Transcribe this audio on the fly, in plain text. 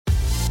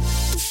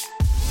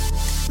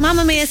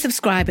Mamma Mia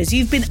subscribers,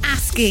 you've been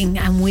asking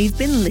and we've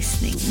been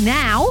listening.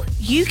 Now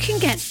you can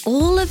get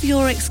all of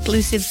your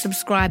exclusive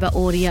subscriber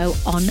audio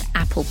on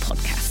Apple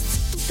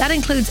Podcasts. That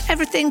includes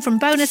everything from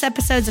bonus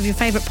episodes of your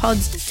favourite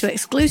pods to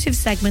exclusive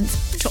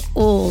segments to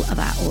all of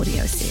our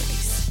audio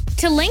series.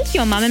 To link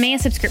your Mamma Mia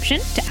subscription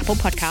to Apple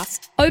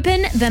Podcasts,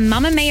 open the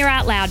Mamma Mia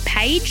Out Loud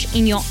page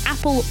in your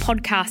Apple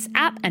Podcasts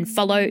app and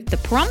follow the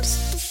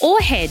prompts, or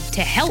head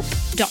to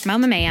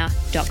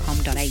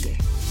help.mammamia.com.au.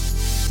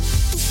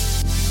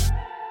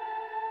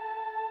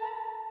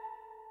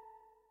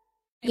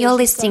 You're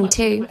listening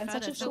to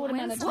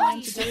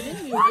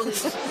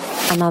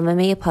a Mamma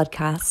Mia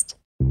podcast.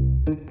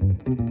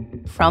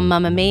 From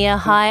Mamma Mia,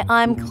 hi,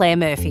 I'm Claire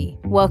Murphy.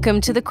 Welcome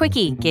to The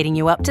Quickie, getting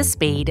you up to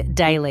speed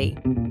daily.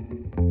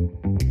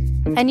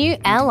 A new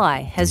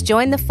ally has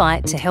joined the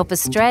fight to help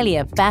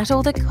Australia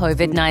battle the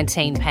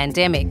COVID-19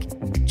 pandemic,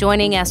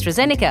 joining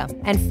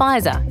AstraZeneca and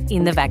Pfizer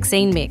in the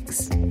vaccine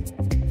mix.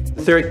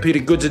 The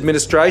Therapeutic Goods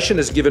Administration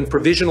has given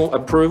provisional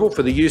approval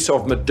for the use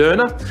of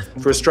Moderna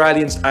for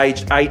Australians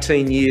aged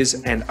 18 years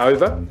and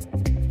over.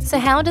 So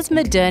how does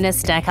Moderna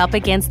stack up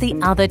against the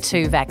other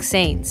two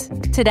vaccines?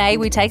 Today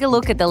we take a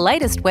look at the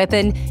latest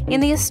weapon in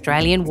the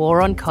Australian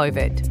war on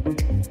COVID.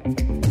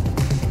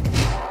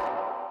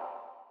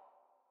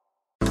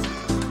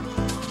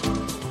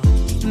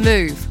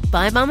 Move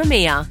by Mamma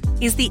Mia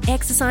is the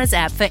exercise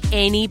app for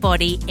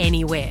anybody,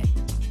 anywhere.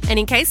 And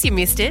in case you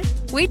missed it,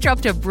 we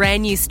dropped a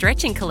brand new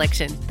stretching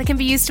collection that can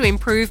be used to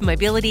improve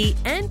mobility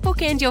and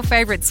bookend your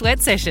favourite sweat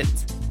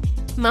sessions.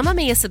 Mamma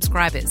Mia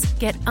subscribers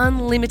get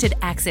unlimited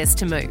access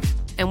to Move,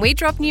 and we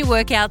drop new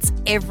workouts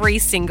every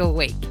single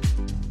week.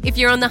 If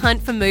you're on the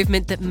hunt for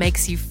movement that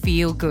makes you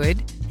feel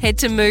good, head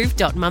to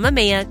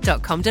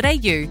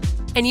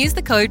move.mammamia.com.au and use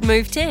the code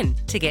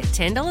MOVE10 to get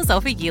 $10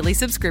 off a yearly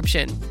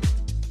subscription.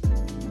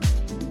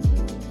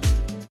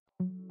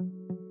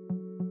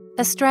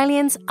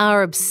 Australians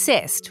are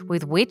obsessed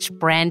with which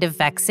brand of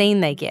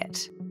vaccine they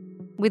get.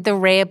 With the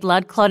rare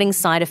blood clotting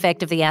side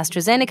effect of the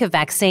AstraZeneca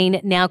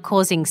vaccine now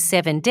causing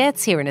 7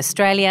 deaths here in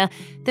Australia,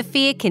 the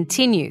fear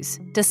continues,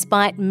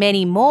 despite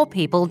many more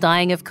people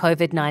dying of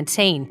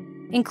COVID-19,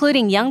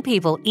 including young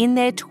people in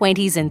their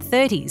 20s and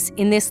 30s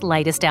in this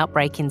latest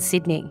outbreak in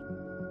Sydney.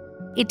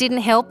 It didn't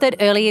help that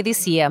earlier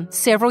this year,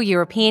 several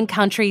European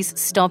countries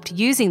stopped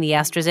using the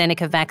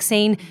AstraZeneca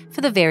vaccine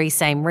for the very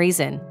same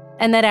reason,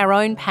 and that our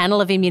own panel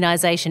of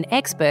immunisation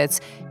experts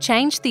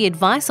changed the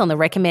advice on the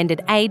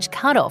recommended age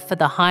cutoff for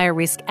the higher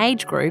risk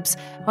age groups,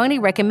 only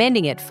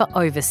recommending it for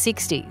over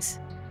 60s.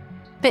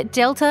 But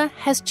Delta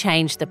has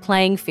changed the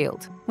playing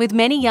field, with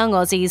many young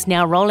Aussies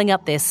now rolling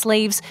up their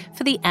sleeves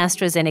for the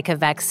AstraZeneca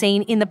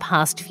vaccine in the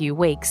past few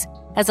weeks,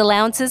 as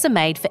allowances are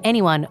made for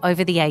anyone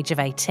over the age of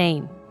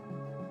 18.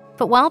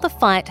 But while the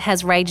fight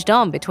has raged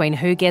on between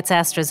who gets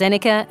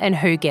AstraZeneca and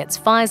who gets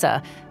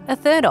Pfizer, a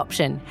third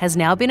option has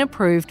now been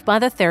approved by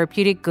the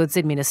Therapeutic Goods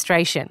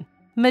Administration,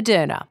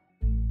 Moderna.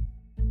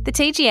 The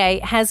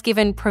TGA has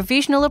given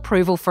provisional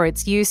approval for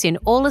its use in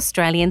all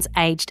Australians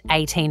aged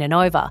 18 and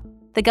over,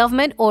 the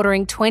government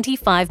ordering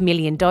 25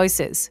 million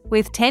doses,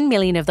 with 10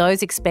 million of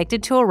those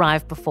expected to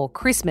arrive before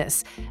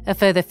Christmas. A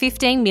further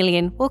 15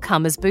 million will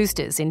come as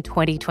boosters in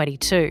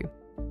 2022.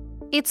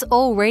 It's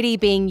already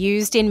being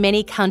used in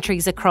many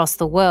countries across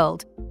the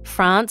world.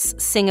 France,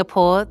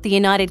 Singapore, the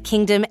United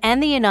Kingdom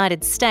and the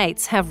United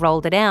States have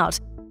rolled it out,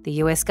 the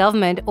US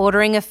government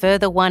ordering a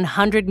further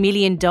 100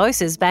 million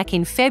doses back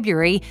in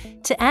February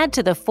to add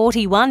to the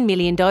 41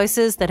 million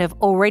doses that have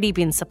already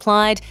been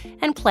supplied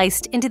and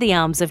placed into the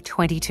arms of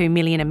 22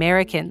 million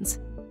Americans.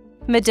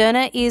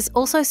 Moderna is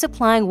also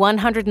supplying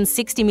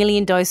 160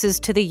 million doses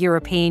to the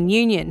European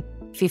Union,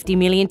 50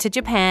 million to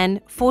Japan,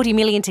 40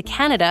 million to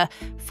Canada,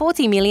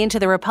 40 million to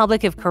the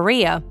Republic of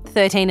Korea,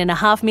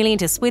 13.5 million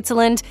to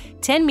Switzerland,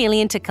 10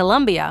 million to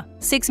Colombia,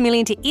 6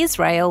 million to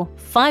Israel,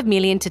 5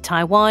 million to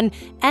Taiwan,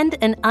 and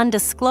an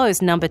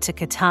undisclosed number to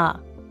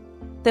Qatar.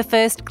 The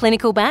first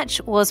clinical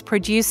batch was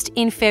produced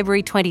in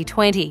February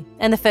 2020,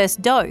 and the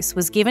first dose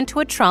was given to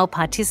a trial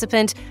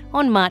participant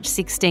on March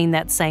 16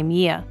 that same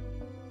year.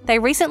 They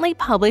recently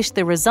published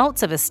the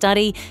results of a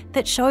study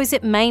that shows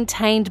it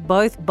maintained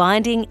both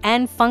binding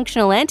and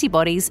functional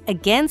antibodies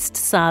against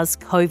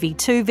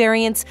SARS-CoV-2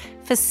 variants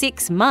for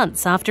 6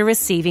 months after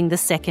receiving the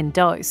second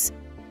dose.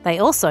 They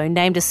also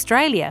named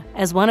Australia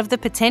as one of the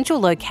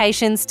potential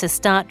locations to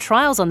start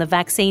trials on the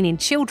vaccine in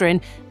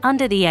children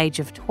under the age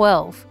of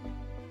 12.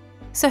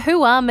 So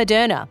who are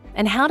Moderna,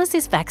 and how does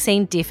this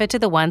vaccine differ to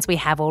the ones we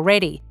have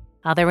already?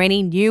 Are there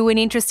any new and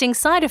interesting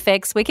side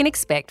effects we can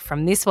expect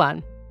from this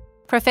one?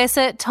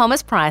 Professor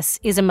Thomas Price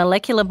is a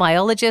molecular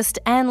biologist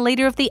and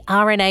leader of the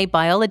RNA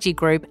biology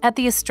group at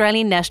the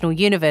Australian National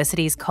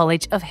University's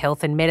College of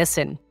Health and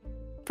Medicine.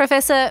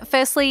 Professor,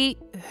 firstly,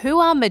 who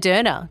are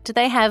Moderna? Do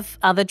they have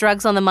other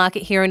drugs on the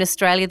market here in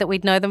Australia that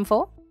we'd know them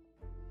for?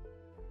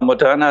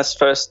 Moderna's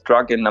first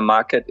drug in the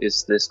market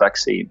is this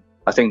vaccine.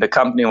 I think the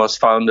company was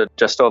founded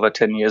just over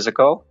 10 years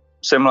ago,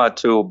 similar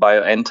to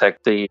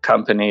BioNTech, the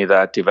company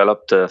that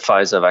developed the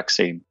Pfizer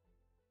vaccine.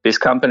 These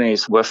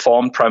companies were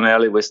formed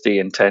primarily with the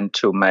intent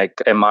to make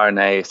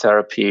mRNA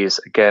therapies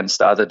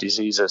against other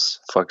diseases,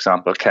 for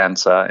example,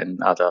 cancer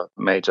and other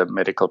major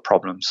medical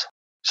problems.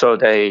 So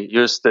they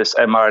used this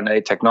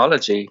mRNA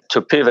technology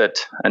to pivot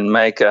and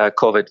make a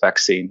COVID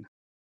vaccine.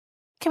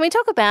 Can we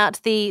talk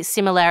about the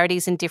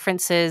similarities and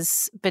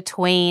differences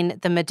between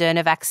the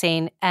Moderna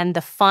vaccine and the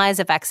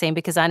Pfizer vaccine?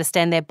 Because I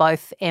understand they're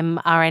both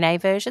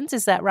mRNA versions.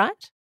 Is that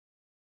right?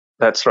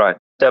 That's right.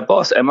 They're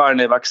both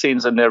mRNA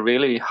vaccines and they're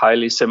really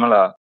highly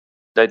similar.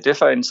 They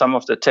differ in some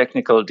of the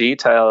technical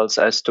details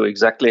as to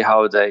exactly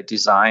how they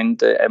design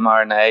the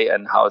mRNA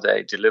and how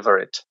they deliver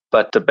it.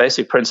 But the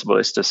basic principle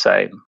is the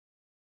same.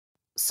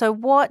 So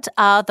what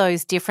are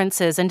those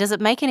differences, and does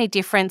it make any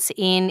difference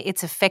in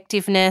its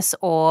effectiveness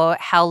or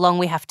how long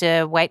we have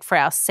to wait for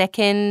our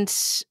second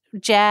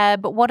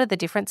jab? What are the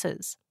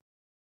differences?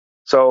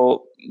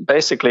 So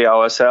basically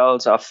our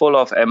cells are full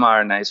of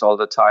mRNAs all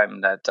the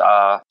time that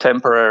are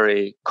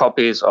temporary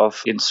copies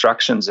of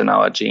instructions in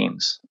our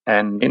genes.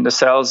 And in the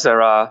cells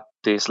there are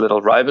these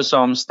little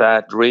ribosomes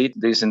that read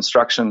these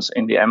instructions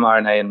in the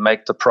mRNA and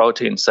make the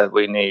proteins that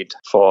we need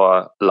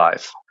for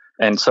life.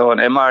 And so an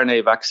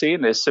mRNA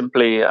vaccine is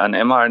simply an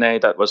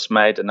mRNA that was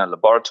made in a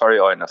laboratory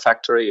or in a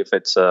factory if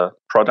it's a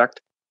product.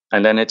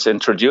 And then it's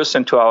introduced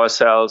into our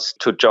cells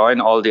to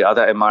join all the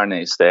other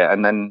mRNAs there.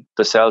 And then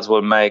the cells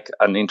will make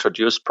an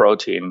introduced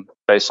protein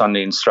based on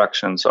the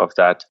instructions of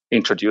that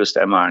introduced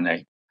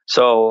mRNA.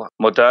 So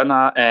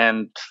Moderna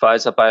and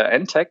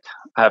Pfizer-BioNTech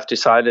have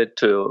decided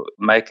to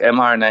make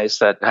mRNAs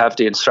that have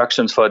the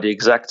instructions for the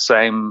exact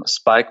same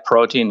spike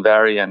protein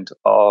variant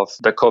of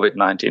the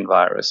COVID-19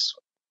 virus.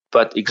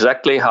 But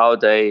exactly how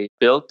they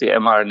built the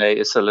mRNA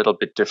is a little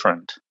bit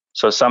different.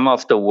 So some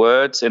of the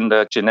words in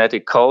the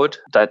genetic code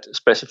that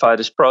specify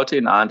this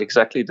protein aren't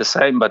exactly the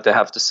same, but they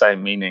have the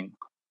same meaning.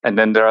 And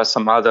then there are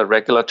some other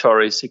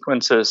regulatory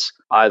sequences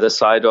either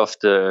side of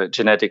the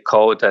genetic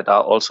code that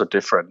are also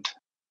different.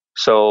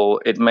 So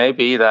it may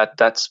be that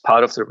that's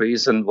part of the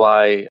reason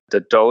why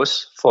the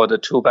dose for the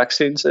two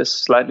vaccines is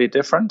slightly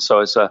different. So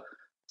it's a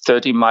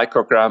 30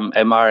 microgram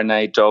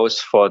mRNA dose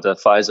for the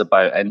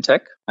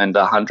Pfizer-BioNTech and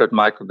 100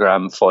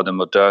 microgram for the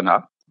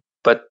Moderna.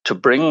 But to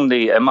bring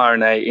the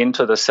mRNA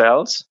into the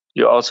cells,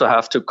 you also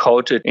have to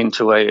coat it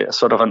into a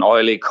sort of an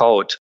oily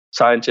coat.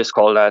 Scientists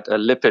call that a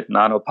lipid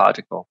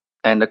nanoparticle.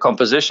 And the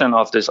composition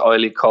of this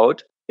oily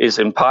coat is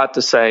in part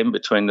the same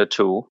between the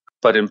two,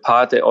 but in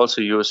part they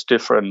also use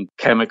different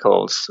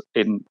chemicals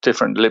in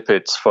different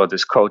lipids for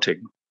this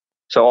coating.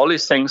 So all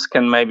these things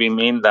can maybe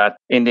mean that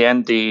in the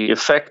end, the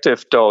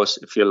effective dose,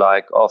 if you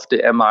like, of the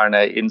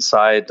mRNA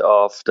inside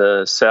of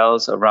the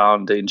cells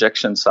around the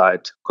injection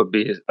site could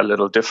be a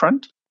little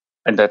different.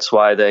 And that's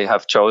why they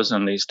have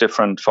chosen these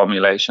different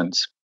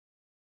formulations.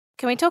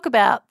 Can we talk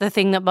about the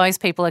thing that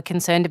most people are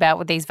concerned about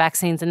with these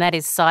vaccines, and that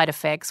is side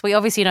effects? We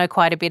obviously know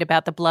quite a bit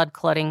about the blood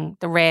clotting,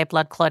 the rare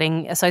blood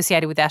clotting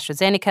associated with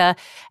AstraZeneca,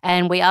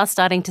 and we are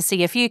starting to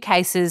see a few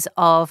cases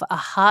of a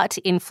heart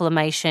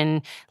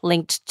inflammation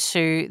linked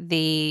to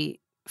the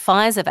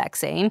Pfizer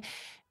vaccine.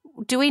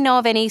 Do we know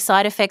of any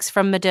side effects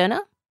from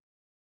Moderna?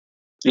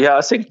 Yeah,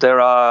 I think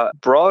there are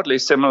broadly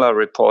similar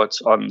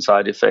reports on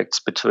side effects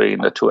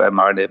between the two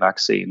mRNA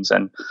vaccines.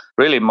 And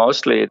really,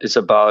 mostly it's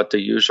about the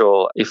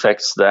usual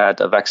effects that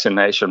a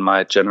vaccination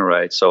might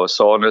generate. So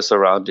soreness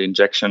around the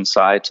injection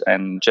site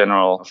and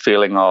general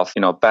feeling of,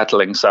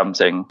 battling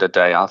something the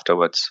day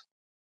afterwards.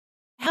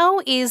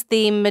 How is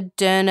the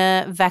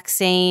Moderna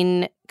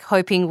vaccine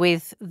coping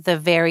with the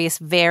various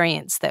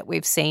variants that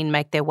we've seen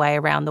make their way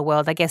around the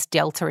world? I guess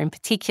Delta in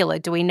particular.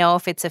 Do we know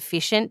if it's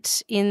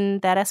efficient in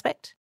that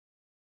aspect?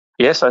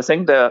 Yes, I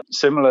think they're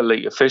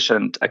similarly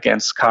efficient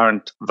against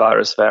current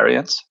virus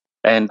variants.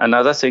 And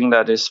another thing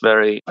that is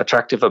very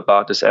attractive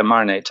about this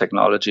mRNA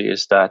technology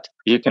is that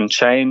you can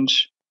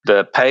change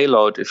the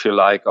payload, if you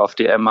like, of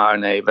the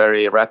mRNA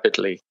very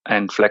rapidly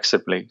and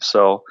flexibly.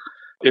 So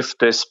if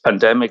this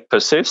pandemic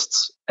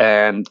persists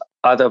and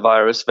other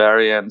virus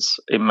variants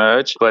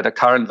emerge where the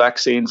current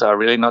vaccines are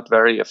really not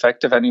very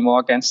effective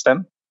anymore against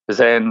them,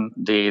 then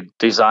the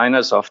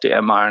designers of the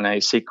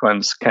mRNA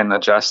sequence can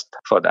adjust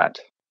for that.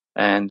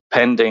 And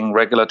pending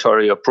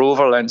regulatory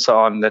approval and so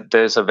on, that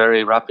there's a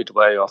very rapid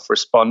way of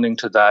responding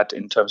to that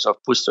in terms of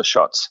booster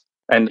shots.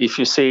 And if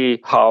you see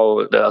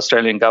how the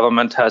Australian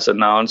government has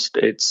announced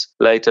its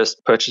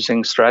latest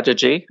purchasing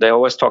strategy, they're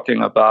always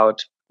talking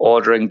about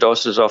ordering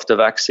doses of the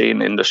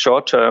vaccine in the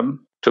short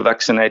term to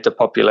vaccinate the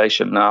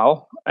population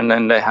now. And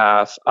then they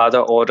have other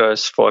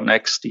orders for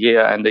next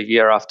year and the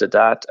year after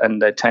that.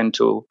 And they tend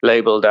to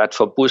label that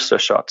for booster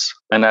shots.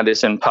 And that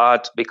is in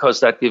part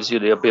because that gives you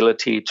the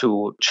ability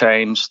to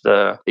change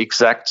the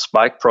exact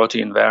spike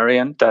protein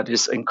variant that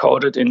is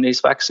encoded in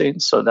these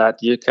vaccines so that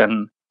you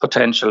can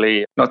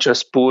potentially not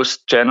just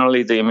boost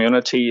generally the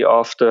immunity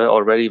of the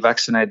already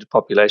vaccinated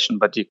population,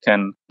 but you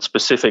can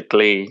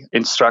specifically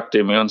instruct the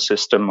immune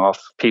system of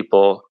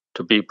people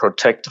to be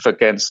protective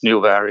against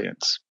new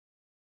variants.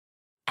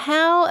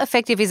 how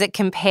effective is it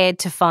compared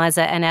to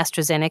Pfizer and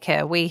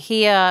AstraZeneca? We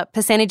hear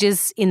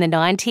percentages in the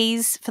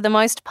 90s for the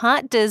most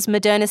part. Does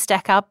Moderna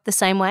stack up the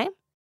same way?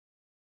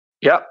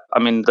 Yeah, I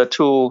mean, the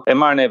two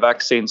mRNA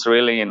vaccines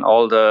really in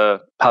all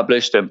the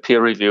published and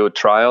peer-reviewed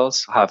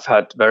trials have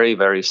had very,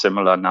 very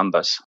similar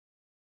numbers.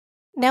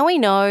 Now we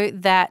know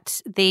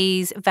that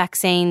these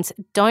vaccines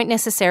don't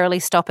necessarily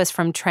stop us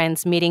from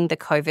transmitting the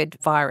COVID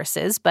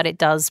viruses, but it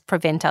does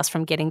prevent us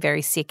from getting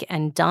very sick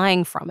and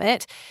dying from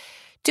it.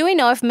 Do we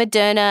know if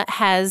Moderna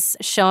has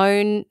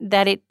shown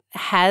that it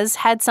has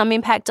had some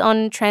impact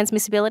on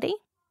transmissibility?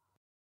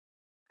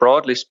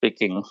 Broadly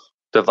speaking,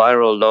 the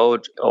viral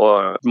load,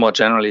 or more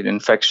generally the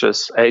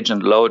infectious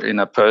agent load in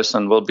a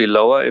person, will be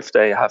lower if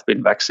they have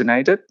been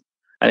vaccinated.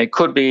 And it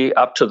could be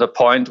up to the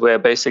point where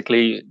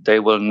basically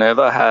they will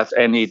never have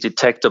any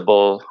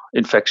detectable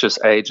infectious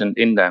agent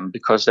in them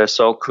because they're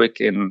so quick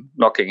in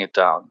knocking it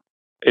down.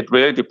 It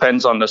really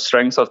depends on the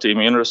strength of the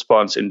immune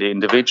response in the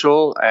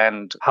individual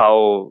and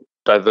how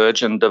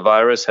divergent the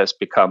virus has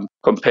become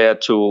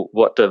compared to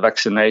what the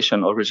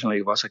vaccination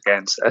originally was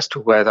against, as to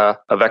whether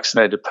a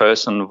vaccinated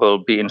person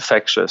will be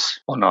infectious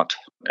or not,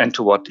 and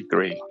to what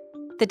degree.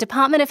 The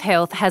Department of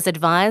Health has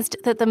advised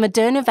that the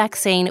Moderna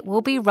vaccine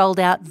will be rolled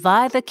out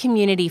via the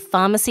community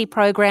pharmacy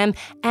program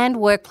and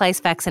workplace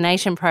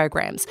vaccination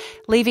programs,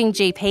 leaving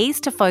GPs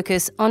to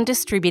focus on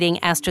distributing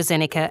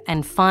AstraZeneca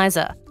and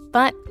Pfizer.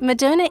 But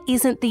Moderna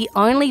isn't the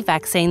only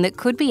vaccine that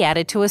could be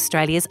added to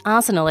Australia's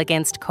arsenal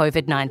against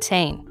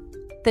COVID-19.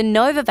 The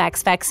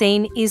Novavax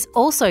vaccine is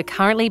also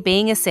currently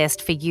being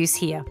assessed for use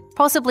here,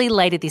 possibly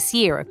later this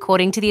year,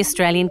 according to the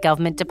Australian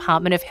Government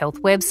Department of Health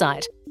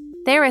website.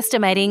 They're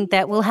estimating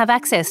that we'll have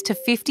access to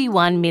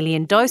 51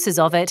 million doses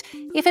of it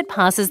if it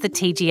passes the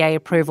TGA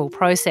approval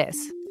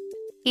process.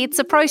 It's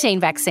a protein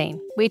vaccine,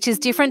 which is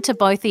different to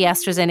both the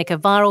AstraZeneca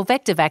viral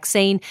vector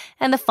vaccine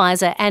and the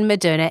Pfizer and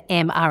Moderna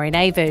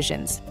mRNA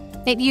versions.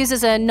 It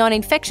uses a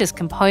non-infectious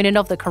component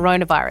of the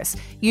coronavirus,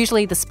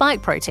 usually the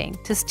spike protein,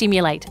 to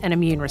stimulate an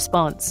immune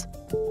response.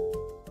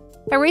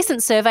 A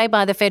recent survey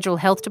by the Federal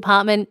Health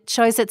Department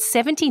shows that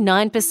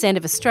 79%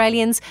 of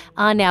Australians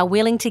are now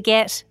willing to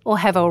get or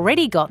have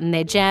already gotten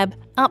their jab,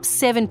 up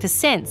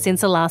 7%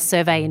 since the last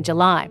survey in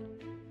July.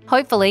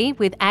 Hopefully,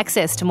 with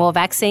access to more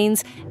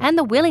vaccines and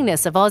the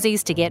willingness of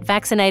Aussies to get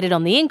vaccinated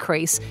on the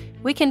increase,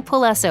 we can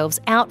pull ourselves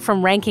out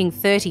from ranking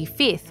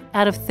 35th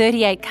out of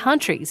 38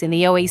 countries in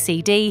the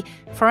OECD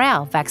for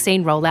our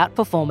vaccine rollout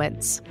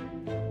performance.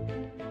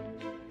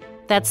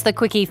 That's the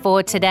Quickie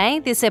for today.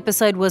 This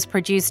episode was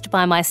produced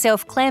by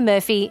myself, Claire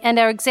Murphy, and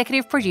our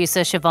executive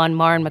producer, Siobhan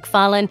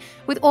Moran-McFarlane,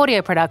 with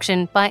audio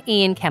production by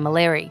Ian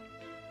Camilleri.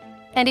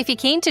 And if you're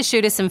keen to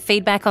shoot us some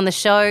feedback on the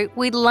show,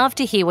 we'd love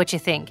to hear what you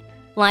think.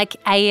 Like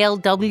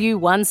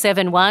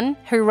ALW171,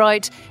 who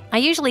wrote, "I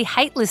usually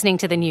hate listening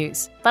to the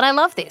news, but I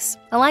love this.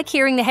 I like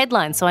hearing the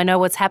headlines so I know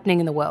what's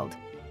happening in the world."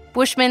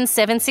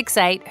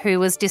 Bushman768, who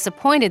was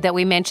disappointed that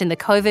we mentioned the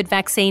COVID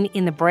vaccine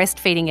in the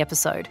breastfeeding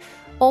episode.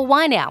 Or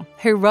Why Now,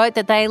 who wrote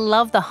that they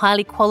love the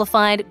highly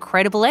qualified,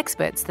 credible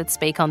experts that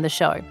speak on the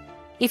show.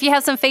 If you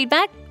have some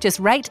feedback, just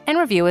rate and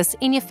review us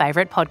in your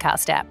favourite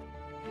podcast app.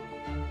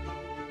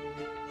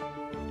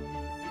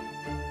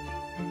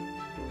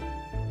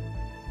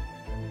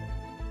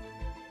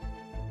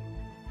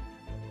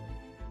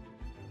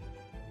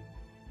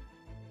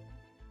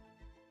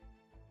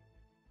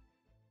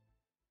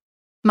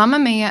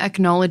 Mamamia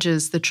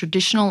acknowledges the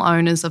traditional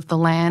owners of the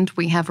land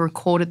we have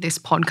recorded this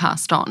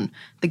podcast on,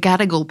 the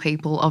Gadigal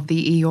people of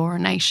the Eora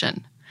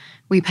Nation.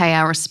 We pay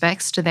our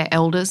respects to their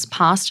elders,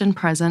 past and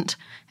present,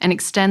 and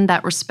extend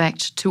that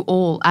respect to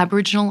all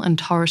Aboriginal and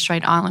Torres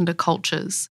Strait Islander cultures.